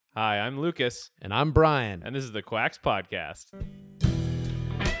Hi, I'm Lucas, And I'm Brian. and this is the Quacks Podcast.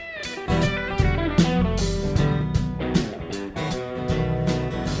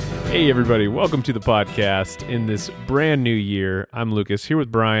 Hey, everybody. Welcome to the podcast in this brand new year. I'm Lucas, here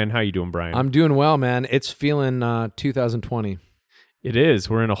with Brian. How you doing, Brian? I'm doing well, man. It's feeling 2020. It is.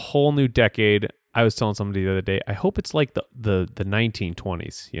 We're in a whole new decade. I was telling somebody the other day, I hope it's like the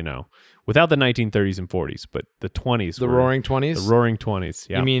 1920s, you know, without the 1930s and 40s, but the 20s. The Roaring 20s? The Roaring 20s,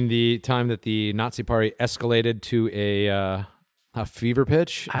 yeah. You mean the time that the Nazi Party escalated to a fever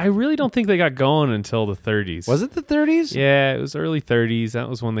pitch? I really don't think they got going until the 30s. Was it the 30s? Yeah, it was early 30s. That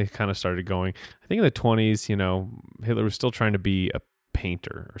was when they kind of started going. I think in the 20s, you know, Hitler was still trying to be a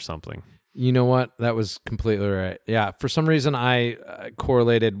painter or something. You know what? That was completely right. Yeah, for some reason I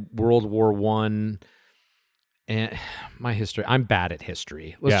correlated World War I and my history. I'm bad at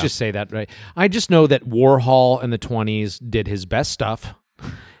history. Let's just say that, right? I just know that Warhol in the 20s did his best stuff.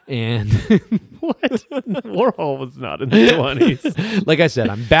 And What? Warhol was not in the 20s. like I said,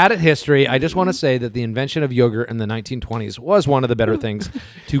 I'm bad at history. I just want to say that the invention of yogurt in the 1920s was one of the better things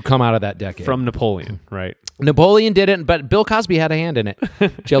to come out of that decade. From Napoleon, right? Napoleon didn't, but Bill Cosby had a hand in it.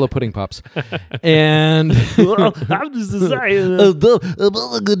 Jello pudding pops. And Well, I'm just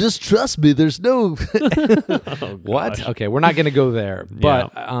saying. just trust me. There's no Oh, what? gosh. Okay, we're not going to go there.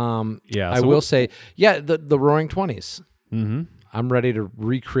 But Yeah, I so will say, the Roaring 20s. Mm-hmm. I'm ready to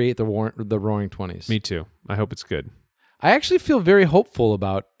recreate the Roaring 20s. Me too. I hope it's good. I actually feel very hopeful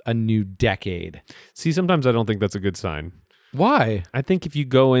about a new decade. See, sometimes I don't think that's a good sign. Why? I think if you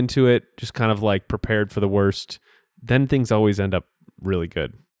go into it just kind of like prepared for the worst, then things always end up really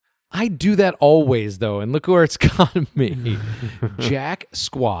good. I do that always, though, and look where it's gotten me. Jack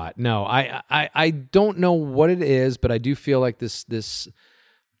squat. No, I don't know what it is, but I do feel like this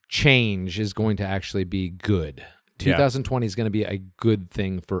change is going to actually be good. Yeah. 2020 is going to be a good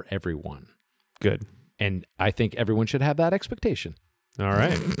thing for everyone, Good. and I think everyone should have that expectation. All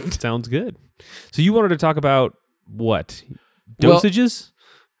right. Sounds good. So you wanted to talk about what? Well, Dosages?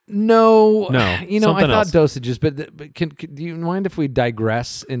 No, No, you know, I something thought else. dosages, but can do you mind if we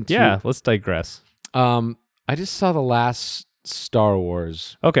digress into? Yeah, let's digress. I just saw the last Star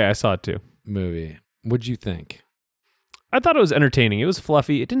Wars Okay, I saw it too. movie. What'd you think? I thought it was entertaining. It was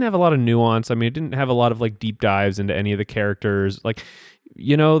fluffy. It didn't have a lot of nuance. I mean, it didn't have a lot of like deep dives into any of the characters. Like,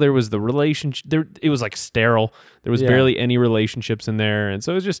 you know, there was the relationship. It was like sterile. There was Yeah. barely any relationships in there, and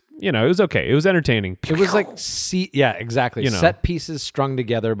so it was just, you know, it was okay. It was entertaining. It was like yeah, exactly. You know. Set pieces strung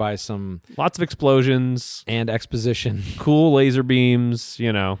together by some Lots of explosions, and exposition. cool laser beams.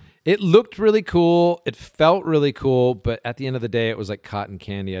 You know, It looked really cool. It felt really cool, but at the end of the day, it was like cotton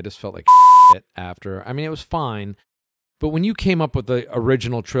candy. I just felt like shit after. I mean, it was fine. But when you came up with the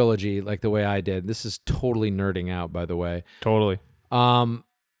original trilogy, like the way I did, this is totally nerding out, by the way. totally.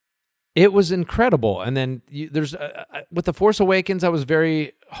 It was incredible. And then there's with The Force Awakens, I was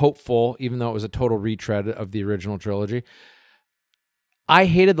very hopeful, even though it was a total retread of the original trilogy. I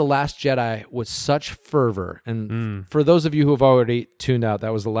hated The Last Jedi with such fervor. And for those of you who have already tuned out,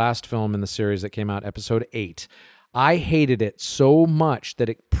 that was the last film in the series that came out, episode 8. I hated it so much that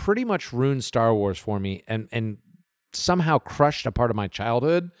it pretty much ruined Star Wars for me and somehow crushed a part of my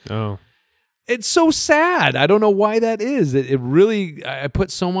childhood. Oh, It's so sad. I don't know why that is. It really, I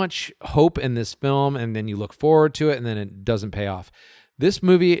put so much hope in this film, and then you look forward to it, and then it doesn't pay off. This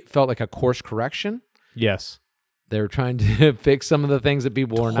movie felt like a course correction. yes. They were trying to fix some of the things that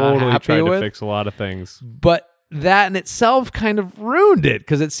people were not Totally happy tried with. to fix a lot of things. But that in itself kind of ruined it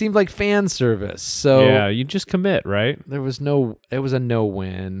because it seemed like fan service. So Yeah, you just commit, right? it was a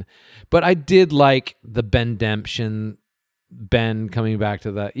no-win. But I did like the Ben-demption, Ben coming back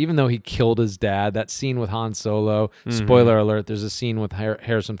to that, even though he killed his dad, that scene with Han Solo, spoiler alert, there's a scene with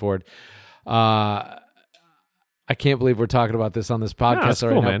Harrison Ford. I can't believe we're talking about this on this podcast it's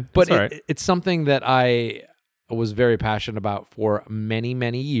right cool, now. man. But It's all right. it's something that I was very passionate about for many,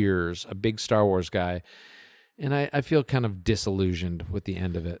 many years, a big Star Wars guy. And I feel kind of disillusioned with the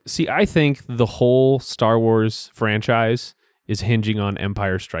end of it. See, I think the whole Star Wars franchise is hinging on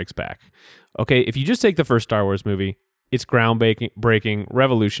Empire Strikes Back. Okay, if you just take the first Star Wars movie, it's groundbreaking,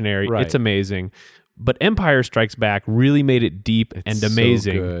 revolutionary, Right. it's amazing. But Empire Strikes Back really made it deep and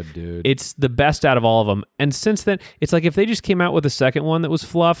amazing. So good, dude. It's the best out of all of them. And since then, it's like if they just came out with a second one that was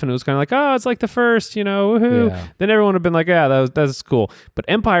fluff and it was kind of like, oh, it's like the first, you know, woohoo. Yeah. Then everyone would have been like, yeah, that's cool. But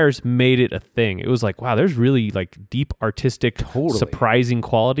Empire's made it a thing. It was like, wow, there's really like deep artistic, Totally. surprising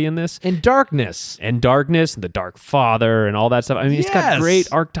quality in this. And darkness. And darkness and the Dark Father and all that stuff. I mean, it's got Yes. great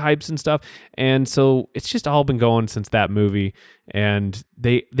archetypes and stuff. And so it's just all been going since that movie. And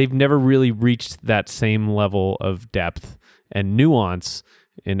they've never really reached that same level of depth and nuance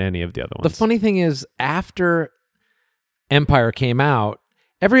in any of the other The ones. funny thing is, after Empire came out,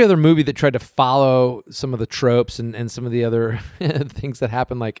 every other movie that tried to follow some of the tropes and some of the other things that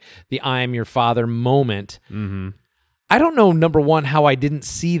happened, like the I am your father moment, I don't know, number one, how I didn't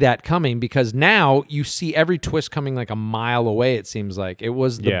see that coming, because now you see every twist coming like a mile away, it seems like. It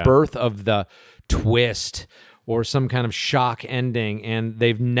was the birth of the twist or some kind of shock ending, and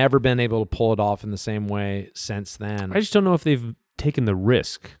they've never been able to pull it off in the same way since then. I just don't know if they've taken the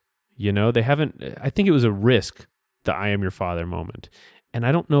risk. You know, they haven't. I think it was a risk, the I am your father moment. And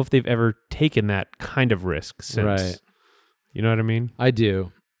I don't know if they've ever taken that kind of risk since. Right. You know what I mean? I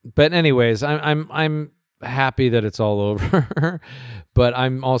do. But anyways, I'm happy that it's all over, but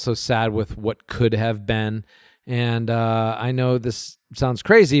I'm also sad with what could have been. And I know this sounds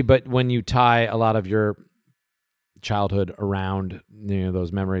crazy, but when you tie a lot of your childhood around, you know,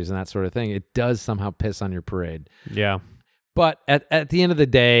 those memories and that sort of thing, it does somehow piss on your parade. Yeah. But at the end of the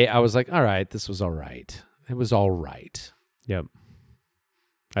day, I was like, all right, this was all right. It was all right. Yep.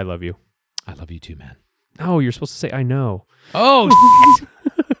 I love you. I love you too, man. Oh, you're supposed to say I know. Oh,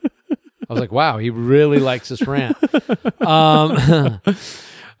 I was like, wow, he really likes this rant. All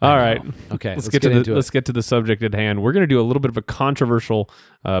right. Okay, Let's get to the subject at hand. We're going to do a little bit of a controversial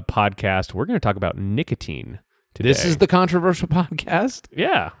podcast. We're going to talk about nicotine today. This is the controversial podcast?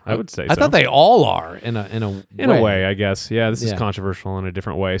 Yeah, I would say I so. thought they all are in a way, I guess. Yeah, this is controversial in a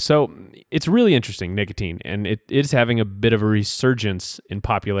different way. So it's really interesting, nicotine, and it is having a bit of a resurgence in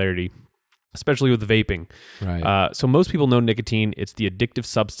popularity, especially with vaping. Right. So most people know nicotine. It's the addictive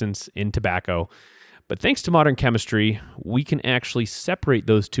substance in tobacco. But thanks to modern chemistry, we can actually separate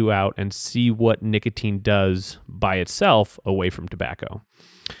those two out and see what nicotine does by itself away from tobacco.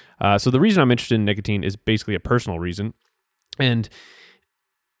 So the reason I'm interested in nicotine is basically a personal reason. And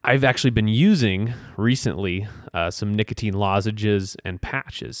I've actually been using recently some nicotine lozenges and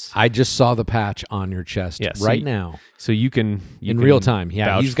patches. I just saw the patch on your chest now. So you can in real time.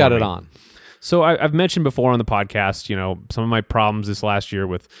 Yeah, he's got it on. So I've mentioned before on the podcast, you know, some of my problems this last year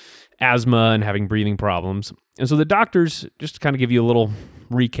with asthma and having breathing problems. And so the doctors, just to kind of give you a little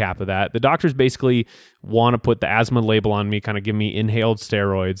recap of that, the doctors basically want to put the asthma label on me, kind of give me inhaled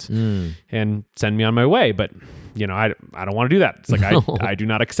steroids and send me on my way. But, you know, I don't want to do that. It's like, I do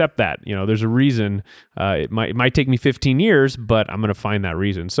not accept that. You know, there's a reason. It might take me 15 years, but I'm going to find that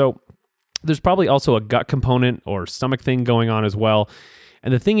reason. So there's probably also a gut component or stomach thing going on as well.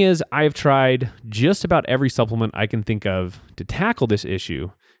 And the thing is, I've tried just about every supplement I can think of to tackle this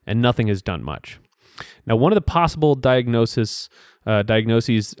issue, and nothing has done much. Now, one of the possible diagnoses I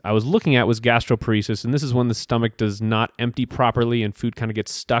was looking at was gastroparesis, and this is when the stomach does not empty properly and food kind of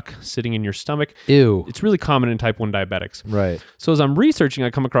gets stuck sitting in your stomach. Ew. It's really common in type 1 diabetics. Right. So as I'm researching, I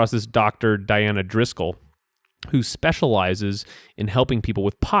come across this Dr. Diana Driscoll, who specializes in helping people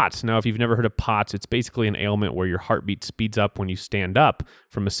with POTS. Now, if you've never heard of POTS, it's basically an ailment where your heartbeat speeds up when you stand up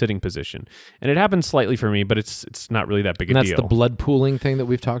from a sitting position. And it happens slightly for me, but it's not really that big a deal. That's the blood pooling thing that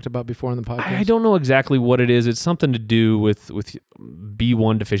we've talked about before in the podcast? I don't know exactly what it is. It's something to do with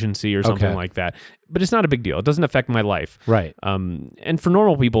B1 deficiency or something like that. But it's not a big deal. It doesn't affect my life. Right. And for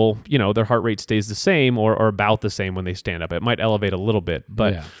normal people, you know, their heart rate stays the same or about the same when they stand up. It might elevate a little bit.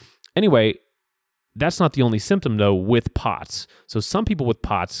 But anyway, that's not the only symptom, though, with POTS. So some people with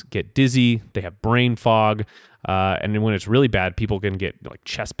POTS get dizzy, they have brain fog, and then when it's really bad, people can get like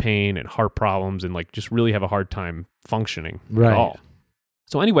chest pain and heart problems and like just really have a hard time functioning at all.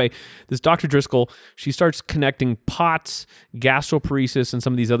 So anyway, this Dr. Driscoll, she starts connecting POTS, gastroparesis, and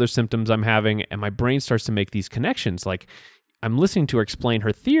some of these other symptoms I'm having, and my brain starts to make these connections. Like, I'm listening to her explain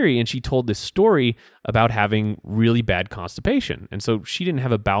her theory, and she told this story about having really bad constipation. And so she didn't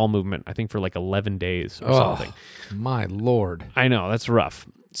have a bowel movement, I think, for like 11 days or something. My Lord. I know, that's rough.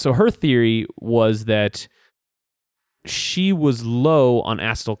 So her theory was that she was low on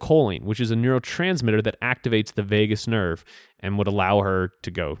acetylcholine, which is a neurotransmitter that activates the vagus nerve and would allow her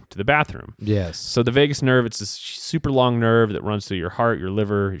to go to the bathroom. Yes. So the vagus nerve, it's this super long nerve that runs through your heart, your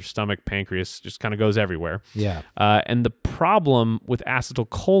liver, your stomach, pancreas, just kind of goes everywhere. Yeah. And the problem with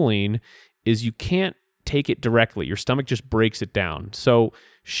acetylcholine is you can't take it directly. Your stomach just breaks it down. So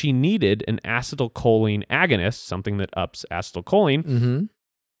she needed an acetylcholine agonist, something that ups acetylcholine,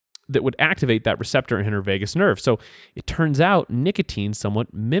 that would activate that receptor in her vagus nerve. So it turns out nicotine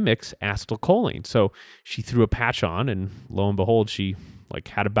somewhat mimics acetylcholine. So she threw a patch on, and lo and behold, she like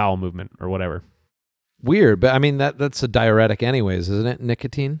had a bowel movement or whatever. Weird, but I mean that's a diuretic anyways, isn't it?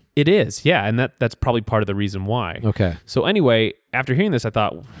 Nicotine? It is, yeah, and that's probably part of the reason why. Okay. So anyway, after hearing this, I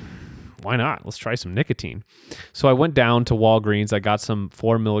thought, why not? Let's try some nicotine. So I went down to Walgreens. I got some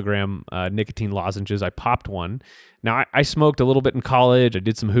 4 milligram nicotine lozenges. I popped one. Now, I smoked a little bit in college. I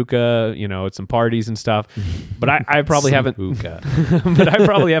did some hookah, at some parties and stuff. But I probably haven't hookah. but I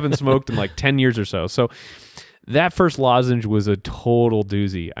probably haven't smoked in like 10 years or so. So that first lozenge was a total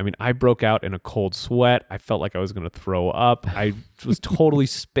doozy. I mean, I broke out in a cold sweat. I felt like I was going to throw up. I was totally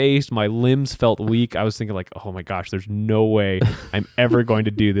spaced. My limbs felt weak. I was thinking like, oh my gosh, there's no way I'm ever going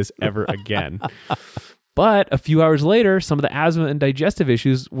to do this ever again. But a few hours later, some of the asthma and digestive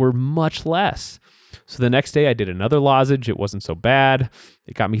issues were much less. So the next day I did another lozenge. It wasn't so bad.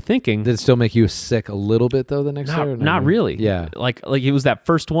 It got me thinking. Did it still make you sick a little bit though the next day? Or Not really. Yeah. Like it was that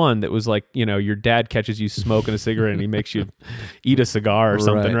first one that was like, your dad catches you smoking a cigarette and he makes you eat a cigar or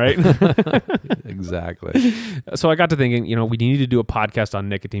something, right? Exactly. So I got to thinking, we need to do a podcast on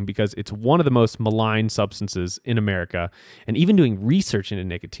nicotine because it's one of the most maligned substances in America. And even doing research into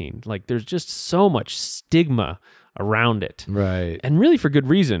nicotine, like there's just so much stigma around it. Right. And really for good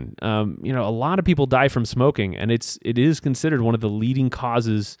reason. A lot of people die from smoking, and it is considered one of the leading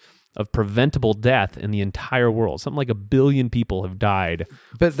causes of preventable death in the entire world. Something like 1 billion people have died.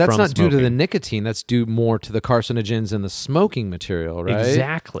 But that's from not due to the smoking. nicotine. That's due more to the carcinogens and the smoking material, right?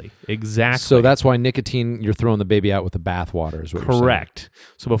 Exactly. So that's why nicotine, you're throwing the baby out with the bathwater is what you're saying. Correct.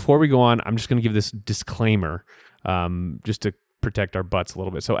 So before we go on, I'm just going to give this disclaimer just to protect our butts a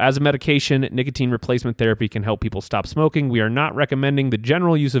little bit. So as a medication, nicotine replacement therapy can help people stop smoking. We are not recommending the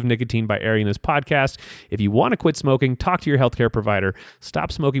general use of nicotine by airing this podcast. If you want to quit smoking, talk to your healthcare provider.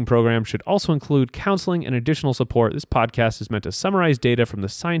 Stop smoking programs should also include counseling and additional support. This podcast is meant to summarize data from the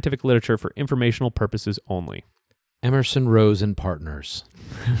scientific literature for informational purposes only. Emerson, Rose, and Partners.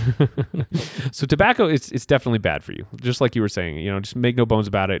 So tobacco, it's definitely bad for you. Just like you were saying, just make no bones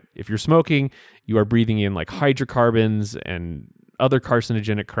about it. If you're smoking, you are breathing in like hydrocarbons and other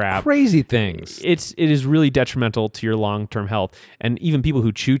carcinogenic crap. Crazy things. It is really detrimental to your long-term health. And even people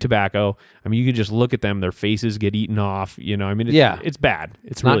who chew tobacco, I mean, you can just look at them, their faces get eaten off, it's bad.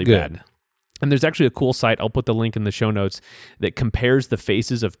 It's not really good. bad. And there's actually a cool site, I'll put the link in the show notes, that compares the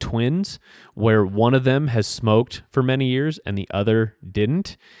faces of twins where one of them has smoked for many years and the other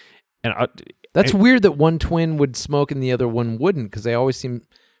didn't. And That's weird that one twin would smoke and the other one wouldn't, because they always seem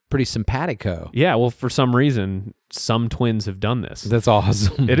pretty simpatico. yeah, well, for some reason, some twins have done this. That's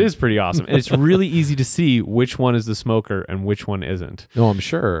awesome. It is pretty awesome. And it's really easy to see which one is the smoker and which one isn't. No, I'm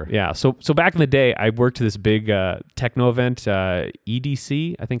sure. Yeah. So back in the day, I worked at this big techno event,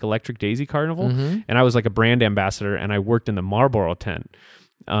 EDC, I think Electric Daisy Carnival. Mm-hmm. And I was like a brand ambassador, and I worked in the Marlboro tent,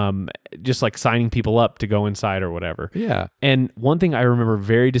 just like signing people up to go inside or whatever. Yeah. And one thing I remember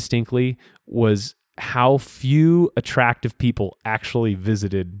very distinctly was how few attractive people actually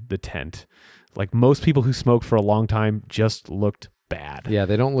visited the tent. Like most people who smoked for a long time just looked bad. Yeah,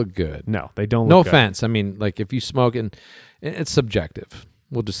 they don't look good. No, they don't No look good. offense. I mean, like if you smoke, and it's subjective.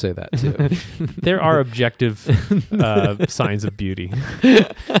 We'll just say that too. There are objective signs of beauty.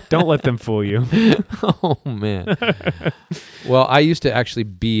 Don't let them fool you. Oh, man. Well, I used to actually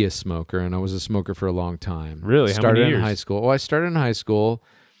be a smoker, and I was a smoker for a long time. Really? How Started many in years? high school. Well, I started in high school,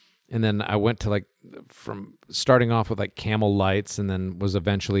 and then I went to from starting off with Camel Lights, and then was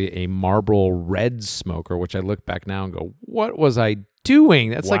eventually a Marlboro Red smoker, which I look back now and go, what was I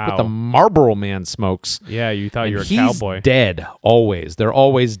doing? That's like what the Wow. Marlboro man smokes. Yeah, you thought And you were a he's cowboy. dead always. They're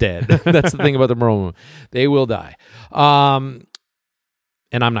always dead. That's the thing about the Marlboro. They will die. And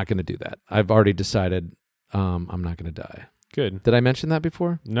I'm not going to do that. I've already decided I'm not going to die. Good. Did I mention that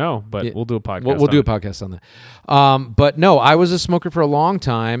before? No, but Yeah. we'll do a podcast. We'll do a podcast on that. But no, I was a smoker for a long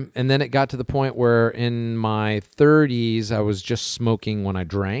time, and then it got to the point where in my 30s, I was just smoking when I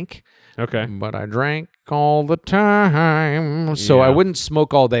drank. Okay. But I drank all the time. So I Yeah. wouldn't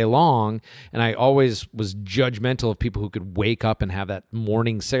smoke all day long. And I always was judgmental of people who could wake up and have that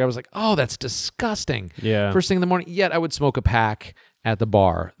morning cigarette. I was like, oh, that's disgusting. Yeah. First thing in the morning. Yet I would smoke a pack at the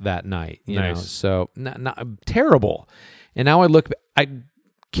bar that night. You know? Nice. So not terrible. And now I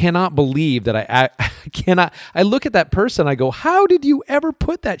cannot believe that I look at that person, I go, how did you ever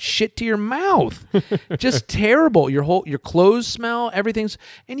put that shit to your mouth? Just terrible. Your clothes smell, everything's,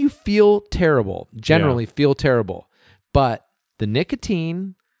 and you feel terrible. Generally feel terrible. But the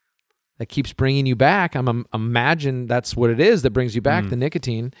nicotine that keeps bringing you back, imagine that's what it is that brings you back, the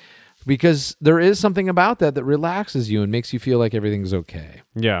nicotine, because there is something about that relaxes you and makes you feel like everything's okay.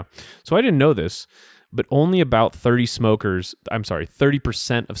 Yeah. So I didn't know this, but only about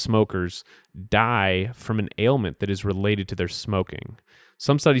 30% of smokers die from an ailment that is related to their smoking.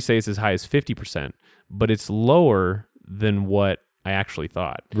 Some studies say it's as high as 50%, but it's lower than what I actually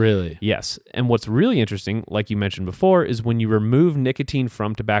thought. Really? Yes. And what's really interesting, like you mentioned before, is when you remove nicotine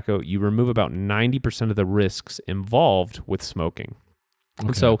from tobacco, you remove about 90% of the risks involved with smoking. Okay.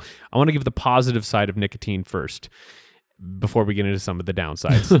 And so I want to give the positive side of nicotine first before we get into some of the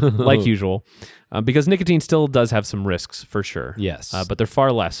downsides, like usual, because nicotine still does have some risks for sure. Yes. But they're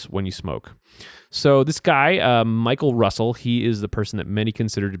far less when you smoke. So this guy, Michael Russell, he is the person that many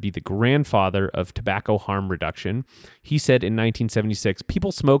consider to be the grandfather of tobacco harm reduction. He said in 1976,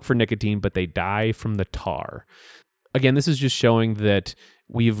 people smoke for nicotine, but they die from the tar. Again, this is just showing that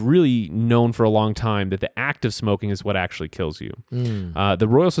we've really known for a long time that the act of smoking is what actually kills you. The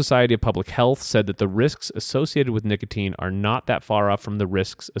Royal Society of Public Health said that the risks associated with nicotine are not that far off from the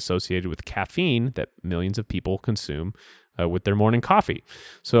risks associated with caffeine that millions of people consume with their morning coffee.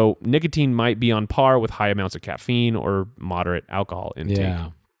 So nicotine might be on par with high amounts of caffeine or moderate alcohol intake.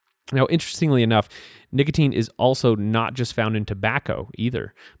 Yeah. Now, interestingly enough, nicotine is also not just found in tobacco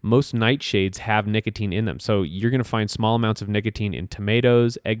either. Most nightshades have nicotine in them. So you're going to find small amounts of nicotine in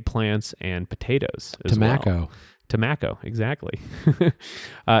tomatoes, eggplants, and potatoes as well. Tobacco, exactly.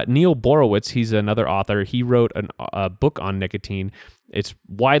 Neil Borowitz, he's another author. He wrote a book on nicotine. It's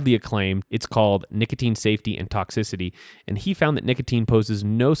widely acclaimed. It's called Nicotine Safety and Toxicity. And he found that nicotine poses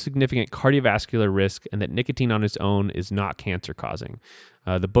no significant cardiovascular risk and that nicotine on its own is not cancer causing.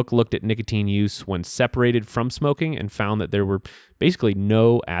 The book looked at nicotine use when separated from smoking and found that there were basically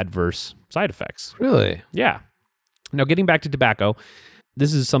no adverse side effects. Really? Yeah. Now, getting back to tobacco,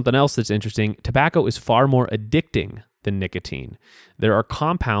 this is something else that's interesting. Tobacco is far more addicting than nicotine. There are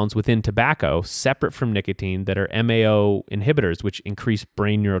compounds within tobacco separate from nicotine that are MAO inhibitors, which increase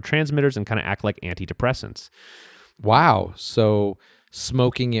brain neurotransmitters and kind of act like antidepressants. Wow. So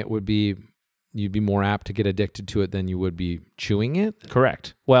smoking it you'd be more apt to get addicted to it than you would be chewing it?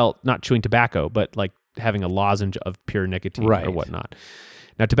 Correct. Well, not chewing tobacco, but like having a lozenge of pure nicotine or whatnot.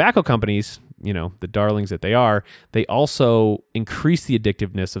 Now, tobacco companies, the darlings that they are, they also increase the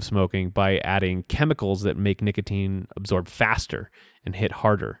addictiveness of smoking by adding chemicals that make nicotine absorb faster and hit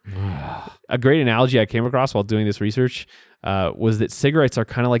harder. A great analogy I came across while doing this research was that cigarettes are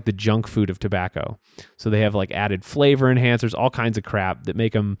kind of like the junk food of tobacco. So they have like added flavor enhancers, all kinds of crap that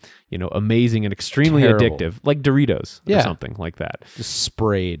make them, amazing and extremely addictive, like Doritos or something like that. Just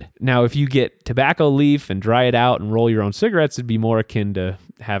sprayed. Now, if you get tobacco leaf and dry it out and roll your own cigarettes, it'd be more akin to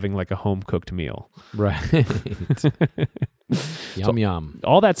having like a home-cooked meal. Right. Yum, yum.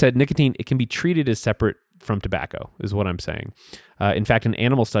 All that said, nicotine, it can be treated as separate from tobacco, is what I'm saying. In fact, in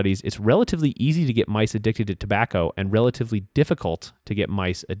animal studies, it's relatively easy to get mice addicted to tobacco and relatively difficult to get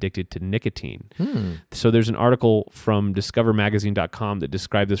mice addicted to nicotine. So there's an article from discovermagazine.com that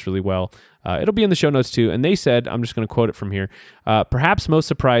described this really well. It'll be in the show notes too. And they said, I'm just going to quote it from here, perhaps most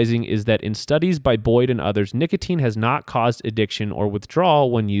surprising is that in studies by Boyd and others, nicotine has not caused addiction or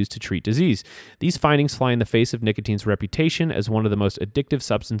withdrawal when used to treat disease. These findings fly in the face of nicotine's reputation as one of the most addictive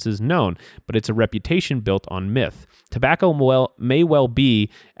substances known, but it's a reputation built on myth. Tobacco may well be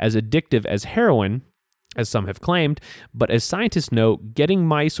as addictive as heroin, as some have claimed, but as scientists know, getting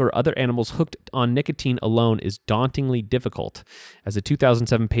mice or other animals hooked on nicotine alone is dauntingly difficult. As a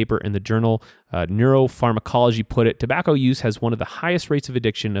 2007 paper in the journal Neuropharmacology put it, tobacco use has one of the highest rates of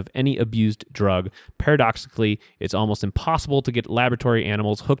addiction of any abused drug. Paradoxically, it's almost impossible to get laboratory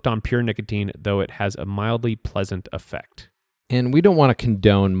animals hooked on pure nicotine, though it has a mildly pleasant effect. And we don't want to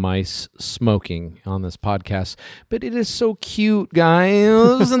condone mice smoking on this podcast, but it is so cute,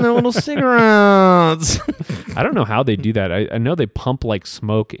 guys, and their little cigarettes. I don't know how they do that. I know they pump like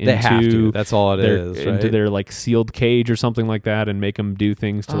smoke into they have to. That's all it is, right? Into their like sealed cage or something like that, and make them do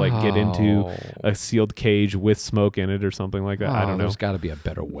things to like get into a sealed cage with smoke in it or something like that. I don't know. There's got to be a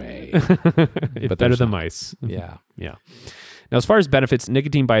better way. But better than mice. Yeah. Yeah. Now, as far as benefits,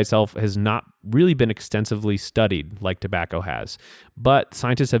 nicotine by itself has not really been extensively studied like tobacco has, but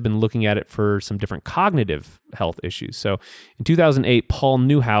scientists have been looking at it for some different cognitive health issues. So in 2008, Paul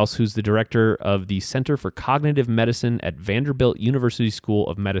Newhouse, who's the director of the Center for Cognitive Medicine at Vanderbilt University School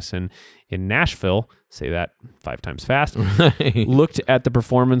of Medicine in Nashville, say that 5 times fast, looked at the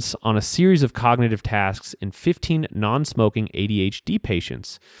performance on a series of cognitive tasks in 15 non-smoking ADHD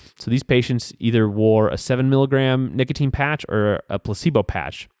patients. So these patients either wore a 7 milligram nicotine patch or a placebo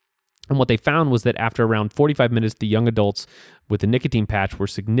patch. And what they found was that after around 45 minutes, the young adults with the nicotine patch were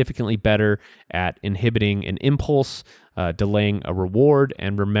significantly better at inhibiting an impulse, delaying a reward,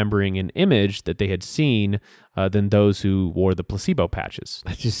 and remembering an image that they had seen than those who wore the placebo patches.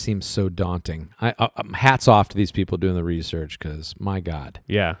 That just seems so daunting. Hats off to these people doing the research because, my God.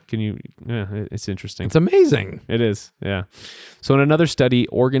 Yeah. It's interesting. It's amazing. It is, yeah. So in another study,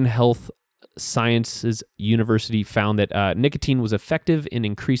 Oregon Health Sciences University found that nicotine was effective in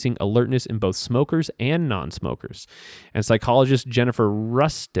increasing alertness in both smokers and non-smokers. And psychologist Jennifer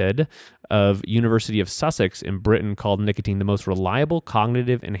Rusted of University of Sussex in Britain called nicotine the most reliable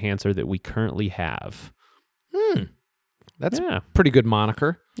cognitive enhancer that we currently have. That's a pretty good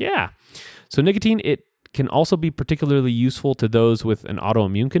moniker. Yeah. So nicotine, it can also be particularly useful to those with an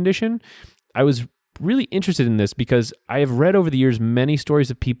autoimmune condition. I was really interested in this because I have read over the years many stories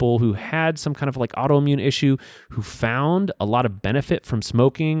of people who had some kind of like autoimmune issue who found a lot of benefit from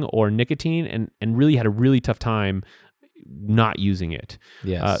smoking or nicotine and really had a really tough time not using it.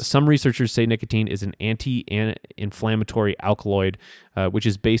 Yes. Some researchers say nicotine is an anti-inflammatory alkaloid, which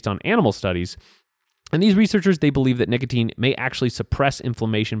is based on animal studies. And these researchers, they believe that nicotine may actually suppress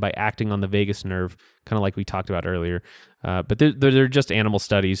inflammation by acting on the vagus nerve, kind of like we talked about earlier. But they're just animal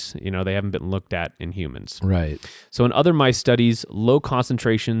studies. They haven't been looked at in humans. Right. So in other mice studies, low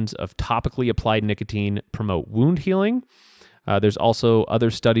concentrations of topically applied nicotine promote wound healing. There's also other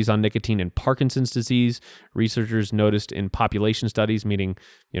studies on nicotine in Parkinson's disease. Researchers noticed in population studies, meaning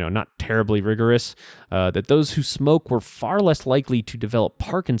not terribly rigorous, that those who smoke were far less likely to develop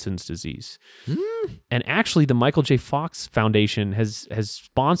Parkinson's disease. And actually, the Michael J. Fox Foundation has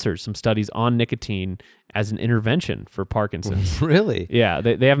sponsored some studies on nicotine as an intervention for Parkinson's. Really? Yeah,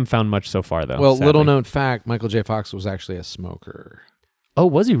 they haven't found much so far, though. Well, sadly. little known fact, Michael J. Fox was actually a smoker. Oh,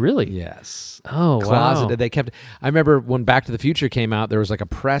 was he really? Yes. Oh, Closeted. wow. They kept. I remember when Back to the Future came out, there was like a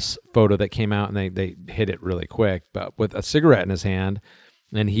press photo that came out, and they hid it really quick, but with a cigarette in his hand,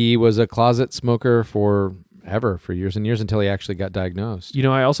 and he was a closet smoker for years and years until he actually got diagnosed.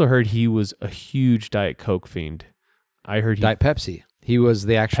 I also heard he was a huge Diet Coke fiend. I heard he Diet Pepsi. He was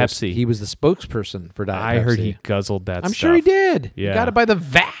the actual. Pepsi. He was the spokesperson for Diet Pepsi. I heard he guzzled that I'm stuff. sure he did. Yeah. You got it by the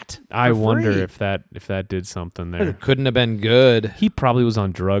vat. I for wonder free. if that did something there. It couldn't have been good. He probably was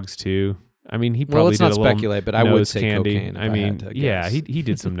on drugs too. I mean, he Well, probably let's did not a little speculate, but I would nose say candy. cocaine if I I mean, had to yeah, guess. he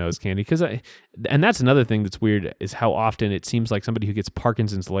did some nose candy and that's another thing that's weird is how often it seems like somebody who gets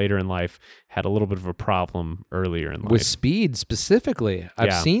Parkinson's later in life had a little bit of a problem earlier in life. With speed specifically. I've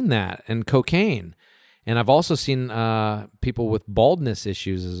Yeah. seen that, and cocaine. And I've also seen people with baldness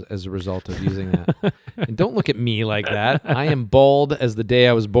issues as a result of using that. And don't look at me like that. I am bald as the day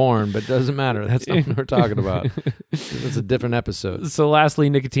I was born, but it doesn't matter. That's not what we're talking about. It's a different episode. So lastly,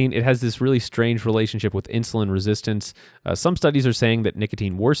 nicotine, it has this really strange relationship with insulin resistance. Some studies are saying that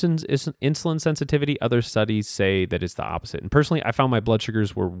nicotine worsens insulin sensitivity. Other studies say that it's the opposite. And personally, I found my blood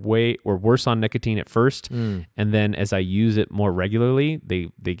sugars were worse on nicotine at first. And then as I use it more regularly,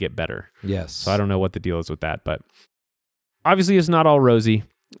 they get better. Yes. So I don't know what the deal is with that, but obviously it's not all rosy.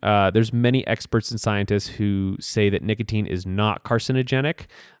 There's many experts and scientists who say that nicotine is not carcinogenic.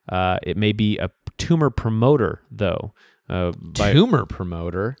 It may be a tumor promoter, though. Tumor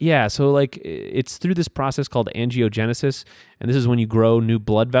promoter? Yeah, so like it's through this process called angiogenesis, and this is when you grow new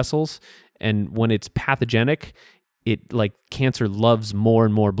blood vessels, and when it's pathogenic, it like cancer loves more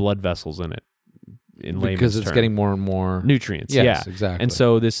and more blood vessels in it. Because it's getting more and more nutrients. Yes, yeah, exactly. And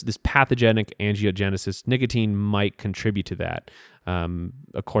so this pathogenic angiogenesis, nicotine might contribute to that,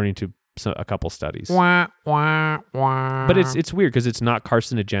 according to a couple studies. Wah, wah, wah. But it's weird because it's not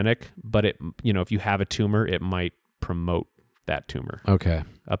carcinogenic, but it if you have a tumor, it might promote that tumor Okay.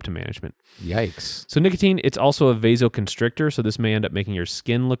 up to management. Yikes. So nicotine, it's also a vasoconstrictor, so this may end up making your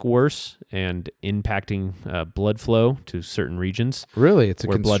skin look worse and impacting blood flow to certain regions. Really? It's a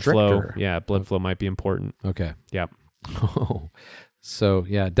where blood constrictor. flow, blood flow might be important. Okay. Yeah. Oh. So,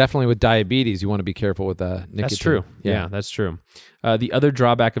 yeah, definitely with diabetes, you want to be careful with nicotine. That's true. Yeah, that's true. The other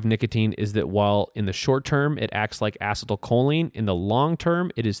drawback of nicotine is that while in the short term it acts like acetylcholine, in the long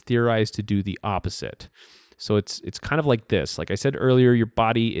term it is theorized to do the opposite. So it's kind of like this. Like I said earlier, your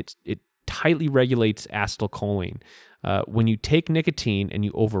body it tightly regulates acetylcholine. When you take nicotine and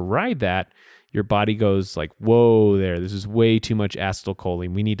you override that, your body goes like, whoa there, this is way too much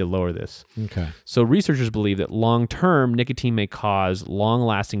acetylcholine. We need to lower this. Okay. So researchers believe that long-term, nicotine may cause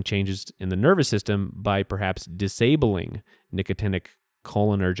long-lasting changes in the nervous system by perhaps disabling nicotinic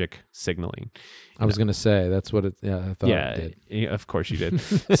cholinergic signaling. I was going to say, that's what it, I thought it did. Yeah, of course you did.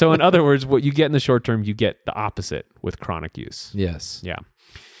 So in other words, what you get in the short term, you get the opposite with chronic use. Yes. Yeah.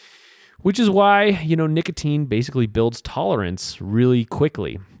 Which is why, nicotine basically builds tolerance really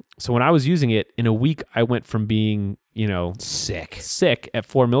quickly. So when I was using it, in a week, I went from being, sick at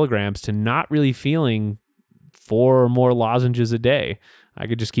 4 milligrams to not really feeling 4 or more lozenges a day. I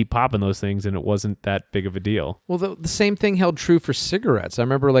could just keep popping those things and it wasn't that big of a deal. Well, the same thing held true for cigarettes. I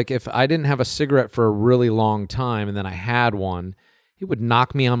remember like if I didn't have a cigarette for a really long time and then I had one, it would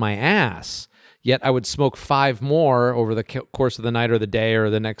knock me on my ass. Yet I would smoke 5 more over the course of the night or the day or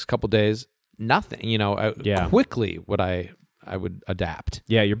the next couple days nothing. Yeah. Quickly I would adapt.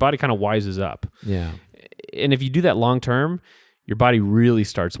 Yeah, your body kind of wises up. Yeah. And if you do that long term, your body really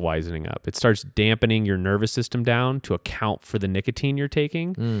starts wisening up. It starts dampening your nervous system down to account for the nicotine you're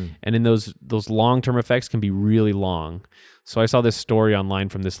taking. And then those long-term effects can be really long. So I saw this story online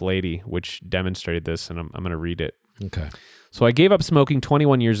from this lady which demonstrated this, and I'm going to read it. Okay. So I gave up smoking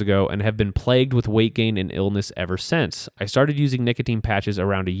 21 years ago and have been plagued with weight gain and illness ever since. I started using nicotine patches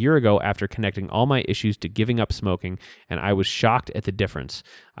around a year ago after connecting all my issues to giving up smoking, and I was shocked at the difference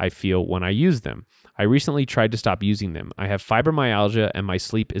I feel when I use them. I recently tried to stop using them. I have fibromyalgia and my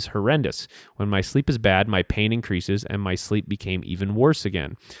sleep is horrendous. When my sleep is bad, my pain increases and my sleep became even worse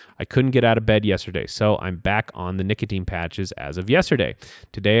again. I couldn't get out of bed yesterday, so I'm back on the nicotine patches as of yesterday.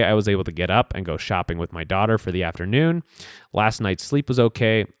 Today, I was able to get up and go shopping with my daughter for the afternoon. Last night's sleep was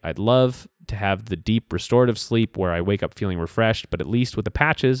okay. I'd love to have the deep restorative sleep where I wake up feeling refreshed, but at least with the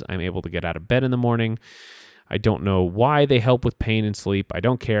patches, I'm able to get out of bed in the morning. I don't know why they help with pain and sleep. I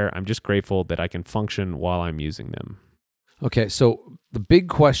don't care. I'm just grateful that I can function while I'm using them. Okay, so the big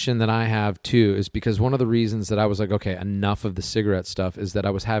question that I have too is because one of the reasons that I was like, okay, enough of the cigarette stuff is that I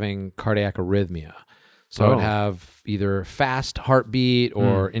was having cardiac arrhythmia. So I would have either fast heartbeat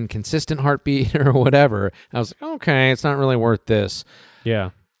or inconsistent heartbeat or whatever. And I was like, okay, it's not really worth this. Yeah.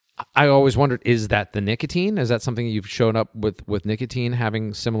 I always wondered, is that the nicotine? Is that something you've shown up with nicotine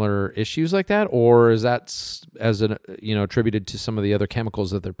having similar issues like that? Or is that attributed to some of the other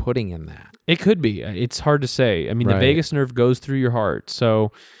chemicals that they're putting in that? It could be. It's hard to say. I mean, Right. The vagus nerve goes through your heart.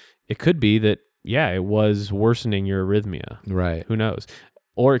 So it could be that, it was worsening your arrhythmia. Right. Who knows?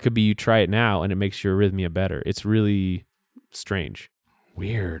 Or it could be you try it now and it makes your arrhythmia better. It's really strange.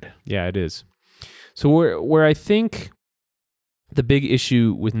 Weird. Yeah, it is. So where I think the big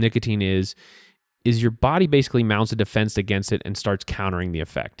issue with nicotine is your body basically mounts a defense against it and starts countering the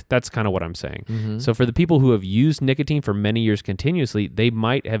effect. That's kind of what I'm saying. Mm-hmm. So for the people who have used nicotine for many years continuously, they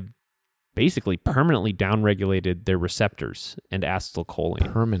might have basically permanently downregulated their receptors and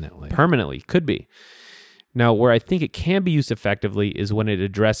acetylcholine. Permanently, could be. Now, where I think it can be used effectively is when it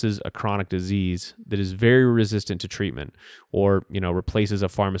addresses a chronic disease that is very resistant to treatment or, replaces a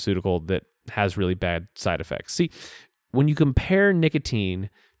pharmaceutical that has really bad side effects. See, when you compare nicotine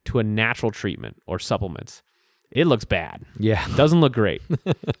to a natural treatment or supplements, it looks bad. Yeah. It doesn't look great.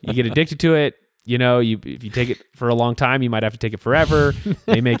 You get addicted to it. If you take it for a long time, you might have to take it forever.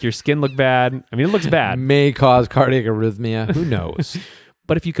 They make your skin look bad. I mean, it looks bad. May cause cardiac arrhythmia. Who knows?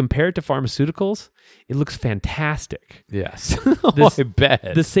 But if you compare it to pharmaceuticals, it looks fantastic. Yes. I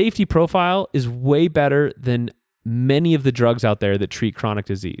bet. The safety profile is way better than many of the drugs out there that treat chronic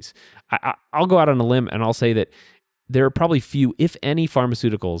disease. I'll go out on a limb and I'll say that there are probably few, if any,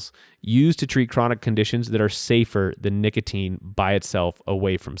 pharmaceuticals used to treat chronic conditions that are safer than nicotine by itself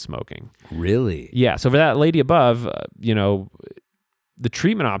away from smoking. Really? Yeah. So for that lady above, the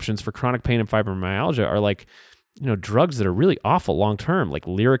treatment options for chronic pain and fibromyalgia are like, drugs that are really awful long term, like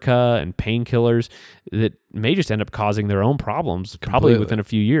Lyrica and painkillers that may just end up causing their own problems probably within a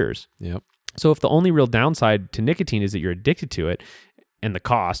few years. Yep. So if the only real downside to nicotine is that you're addicted to it, and the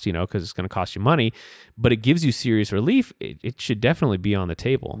cost, because it's going to cost you money, but it gives you serious relief, it should definitely be on the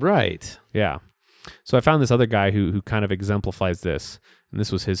table. Right. Yeah. So I found this other guy who kind of exemplifies this, and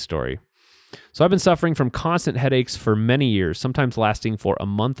this was his story. So I've been suffering from constant headaches for many years, sometimes lasting for a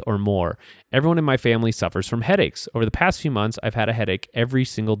month or more. Everyone in my family suffers from headaches. Over the past few months, I've had a headache every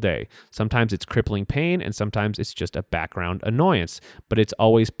single day. Sometimes it's crippling pain, and sometimes it's just a background annoyance, but it's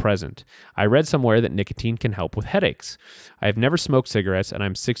always present. I read somewhere that nicotine can help with headaches. I have never smoked cigarettes, and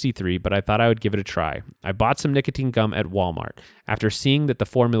I'm 63, but I thought I would give it a try. I bought some nicotine gum at Walmart. After seeing that the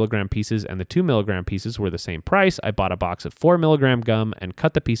 4 milligram pieces and the 2 milligram pieces were the same price, I bought a box of 4 milligram gum and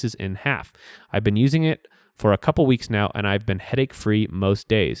cut the pieces in half. I've been using it for a couple weeks now, and I've been headache-free most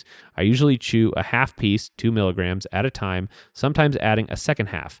days. I usually chew a half piece, 2 milligrams, at a time, sometimes adding a second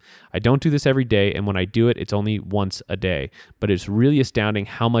half. I don't do this every day, and when I do it, it's only once a day, but it's really astounding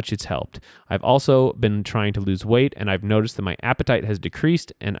how much it's helped. I've also been trying to lose weight, and I've noticed that my appetite has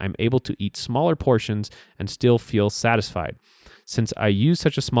decreased, and I'm able to eat smaller portions and still feel satisfied. Since I use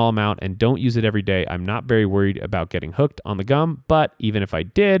such a small amount and don't use it every day, I'm not very worried about getting hooked on the gum, but even if I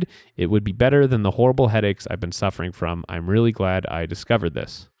did, it would be better than the horrible headaches I've been suffering from. I'm really glad I discovered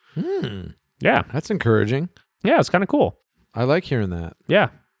this. Yeah. That's encouraging. Yeah, it's kind of cool. I like hearing that. Yeah.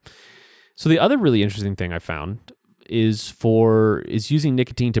 So the other really interesting thing I found is using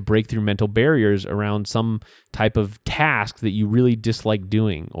nicotine to break through mental barriers around some type of task that you really dislike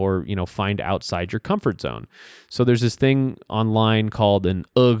doing, or find outside your comfort zone. So there's this thing online called an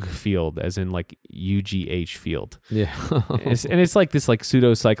UGH field, as in like UGH field. Yeah. It's like this like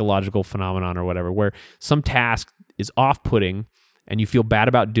pseudo psychological phenomenon or whatever, where some task is off-putting and you feel bad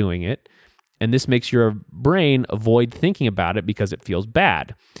about doing it, and this makes your brain avoid thinking about it because it feels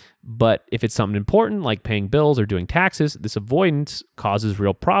bad. But if it's something important like paying bills or doing taxes, this avoidance causes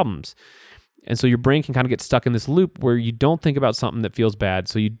real problems. And so your brain can kind of get stuck in this loop where you don't think about something that feels bad,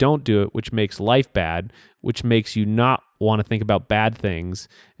 so you don't do it, which makes life bad, which makes you not want to think about bad things.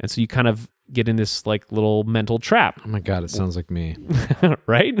 And so you kind of get in this like little mental trap. Oh my God, it sounds like me.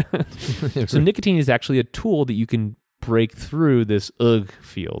 Right? So nicotine is actually a tool that you can break through this UGH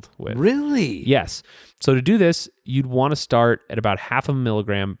field with. Really? Yes. So to do this, you'd want to start at about 0.5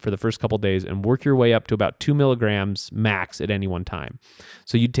 milligram for the first couple of days and work your way up to about 2 milligrams max at any one time.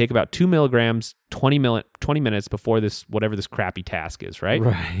 So you'd take about 2 milligrams 20 minutes before this, whatever this crappy task is, right?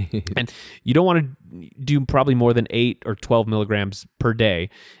 Right. And you don't want to do probably more than 8 or 12 milligrams per day.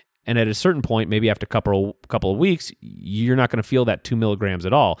 And at a certain point, maybe after a couple of weeks, you're not going to feel that 2 milligrams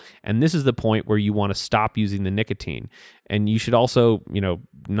at all. And this is the point where you want to stop using the nicotine. And you should also,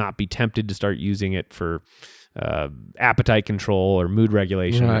 not be tempted to start using it for appetite control or mood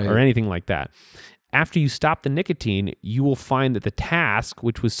regulation or anything like that. After you stop the nicotine, you will find that the task,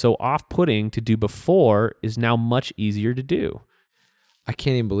 which was so off-putting to do before, is now much easier to do. I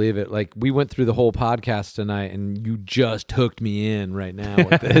can't even believe it. Like, we went through the whole podcast tonight and you just hooked me in right now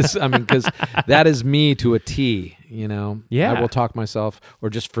with this. I mean, because that is me to a T, Yeah. I will talk myself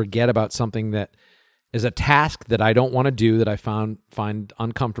or just forget about something that is a task that I don't want to do, that I find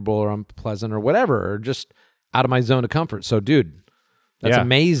uncomfortable or unpleasant or whatever, or just out of my zone of comfort. So, dude, that's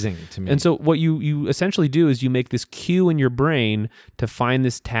amazing to me. And so what you essentially do is you make this cue in your brain to find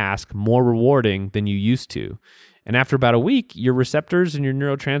this task more rewarding than you used to. And after about a week, your receptors and your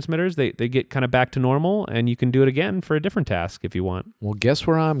neurotransmitters, they get kind of back to normal, and you can do it again for a different task if you want. Well, guess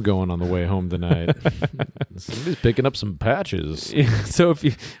where I'm going on the way home tonight? Somebody's picking up some patches. Yeah, so if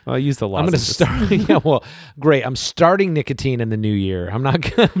you use the I'm going to start. Yeah, well, great. I'm starting nicotine in the new year. I'm not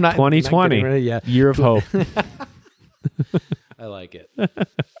 2020, year of hope. I like it.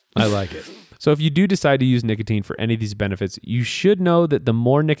 I like it. So if you do decide to use nicotine for any of these benefits, you should know that the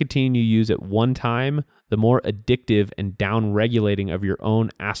more nicotine you use at one time, the more addictive and down-regulating of your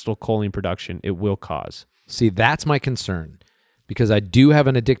own acetylcholine production it will cause. See, that's my concern, because I do have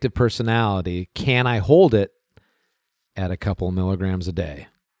an addictive personality. Can I hold it at a couple milligrams a day?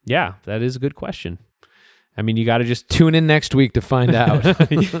 Yeah, that is a good question. I mean, you got to just tune in next week to find out.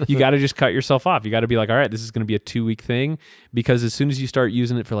 You got to just cut yourself off. You got to be like, all right, this is going to be a 2-week thing, because as soon as you start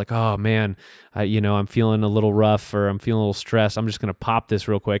using it for like, oh man, I'm feeling a little rough or I'm feeling a little stressed, I'm just going to pop this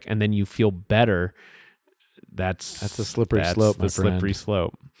real quick, and then you feel better. That's a slippery slope, my friend. Slippery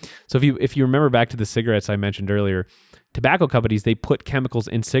slope. So if you remember back to the cigarettes I mentioned earlier, tobacco companies, they put chemicals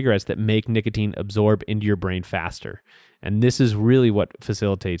in cigarettes that make nicotine absorb into your brain faster. And this is really what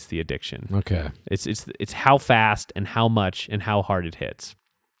facilitates the addiction. Okay. It's how fast and how much and how hard it hits.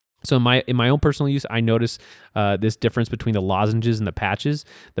 So in my own personal use, I notice this difference between the lozenges and the patches.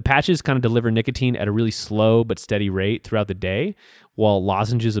 The patches kind of deliver nicotine at a really slow but steady rate throughout the day, while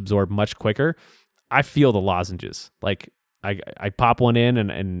lozenges absorb much quicker. I feel the lozenges. Like, I pop one in,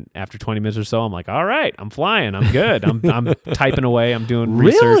 and after 20 minutes or so, I'm like, all right, I'm flying. I'm good. I'm typing away. I'm doing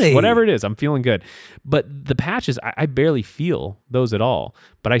research. Really? Whatever it is, I'm feeling good. But the patches, I barely feel those at all.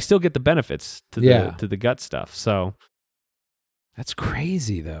 But I still get the benefits to the gut stuff. So that's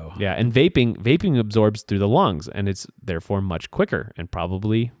crazy, though. Yeah, and vaping absorbs through the lungs, and it's therefore much quicker and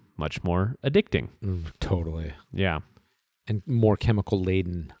probably much more addicting. Totally. Yeah. And more chemical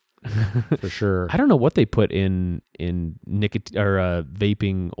laden. For sure. I don't know what they put in nicotine or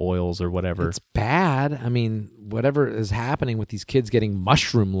vaping oils or whatever. It's bad. I mean, whatever is happening with these kids getting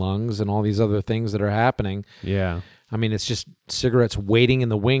mushroom lungs and all these other things that are happening. Yeah. I mean, it's just cigarettes waiting in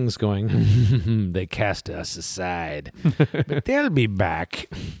the wings going, they cast us aside, but they'll be back.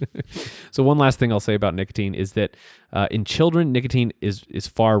 So one last thing I'll say about nicotine is that in children, nicotine is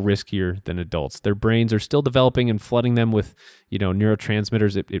far riskier than adults. Their brains are still developing and flooding them with,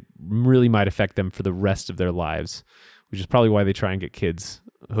 neurotransmitters. It really might affect them for the rest of their lives, which is probably why they try and get kids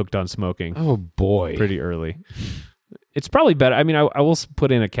hooked on smoking. Oh, boy. Pretty early. It's probably better. I mean, I will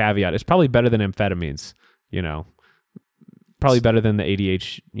put in a caveat. It's probably better than amphetamines, Probably better than the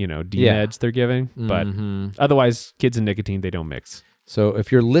ADH, D-meds they're giving. But otherwise, kids and nicotine, they don't mix. So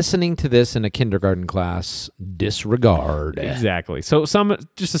if you're listening to this in a kindergarten class, disregard. Exactly. So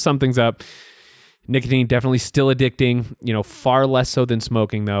just to sum things up, Nicotine definitely still addicting, far less so than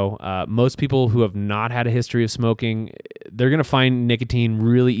smoking though. Most people who have not had a history of smoking, they're going to find nicotine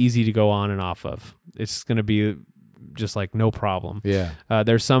really easy to go on and off of. It's going to be just like no problem. Yeah.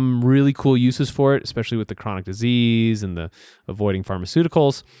 There's some really cool uses for it, especially with the chronic disease and the avoiding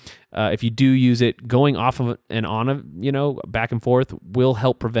pharmaceuticals. If you do use it, going off of it and on it, back and forth will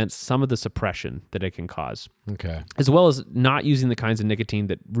help prevent some of the suppression that it can cause. Okay. As well as not using the kinds of nicotine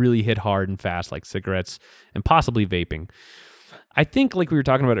that really hit hard and fast, like cigarettes and possibly vaping. I think, like we were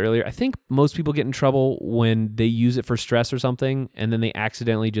talking about earlier, I think most people get in trouble when they use it for stress or something, and then they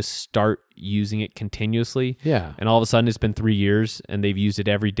accidentally just start using it continuously. Yeah. And all of a sudden, it's been 3 years, and they've used it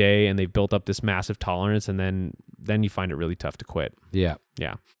every day, and they've built up this massive tolerance, and then you find it really tough to quit. Yeah.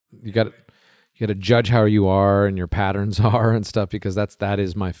 Yeah. You got to judge how you are and your patterns are and stuff, because that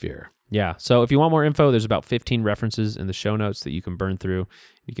is my fear. Yeah. So if you want more info, there's about 15 references in the show notes that you can burn through.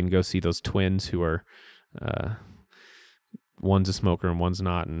 You can go see those twins who are... one's a smoker and one's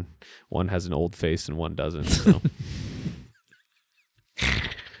not, and one has an old face and one doesn't. So.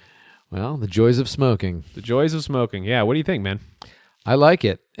 Well, the joys of smoking. The joys of smoking. Yeah, what do you think, man? I like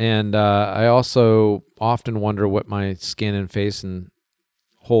it. And I also often wonder what my skin and face and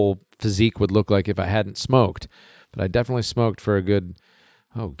whole physique would look like if I hadn't smoked. But I definitely smoked for a good,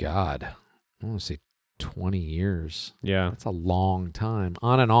 I want to say 20 years. Yeah. That's a long time.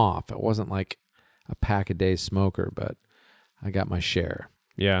 On and off. It wasn't like a pack-a-day smoker, but I got my share.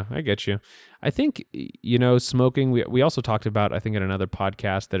 Yeah, I get you. I think, smoking, we also talked about, I think in another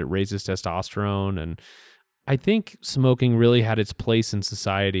podcast, that it raises testosterone. And I think smoking really had its place in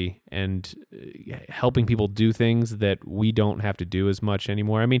society and helping people do things that we don't have to do as much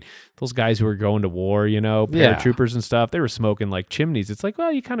anymore. I mean, those guys who were going to war, paratroopers and stuff, they were smoking like chimneys. It's like,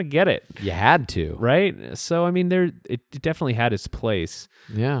 well, you kind of get it. You had to. Right? So, I mean, it definitely had its place.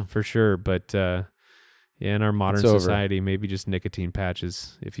 Yeah. For sure. But, in our modern society, maybe just nicotine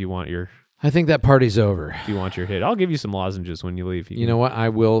patches if you want your... I think that party's over. If you want your hit. I'll give you some lozenges when you leave. You know what? I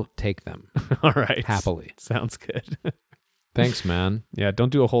will take them. All right. Happily. Sounds good. Thanks, man. Yeah,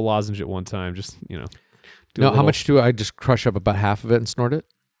 don't do a whole lozenge at one time. Just, do how much do I just crush up about half of it and snort it?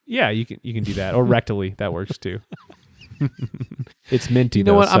 Yeah, you can do that. Or rectally. That works too. It's minty. You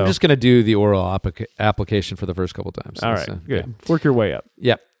know what? I'm just going to do the oral application for the first couple times. All right. Good. Yeah. Work your way up.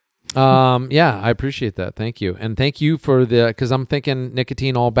 Yep. I appreciate that. Thank you. And thank you for because I'm thinking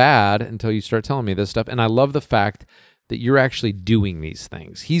nicotine all bad until you start telling me this stuff. And I love the fact that you're actually doing these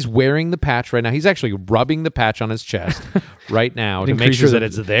things. He's wearing the patch right now. He's actually rubbing the patch on his chest right now to make sure that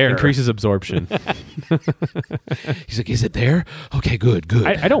it's there. Increases absorption. He's like, is it there? Okay, good.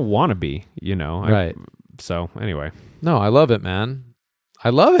 I don't want to be, Right. So anyway. No, I love it, man. I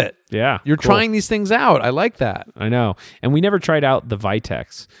love it. Yeah. You're trying these things out. I like that. I know. And we never tried out the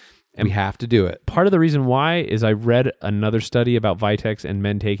Vitex. And we have to do it. Part of the reason why is I read another study about Vitex and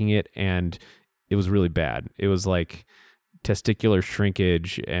men taking it, and it was really bad. It was like testicular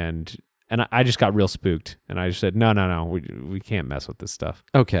shrinkage, and I just got real spooked. And I just said, no, we can't mess with this stuff.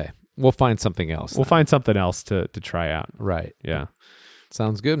 Okay. We'll find something else. We'll find something else to try out. Right. Yeah.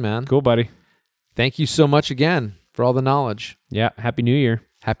 Sounds good, man. Cool, buddy. Thank you so much again for all the knowledge. Yeah. Happy New Year.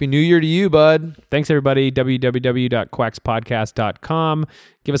 Happy New Year to you, bud. Thanks, everybody. www.quackspodcast.com.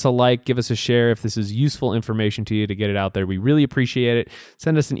 Give us a like, give us a share if this is useful information to you to get it out there. We really appreciate it.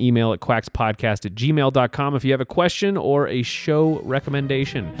 Send us an email at quackspodcast@gmail.com if you have a question or a show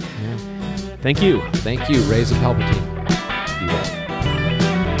recommendation. Yeah. Thank you. Thank you. Raise a Palpatine.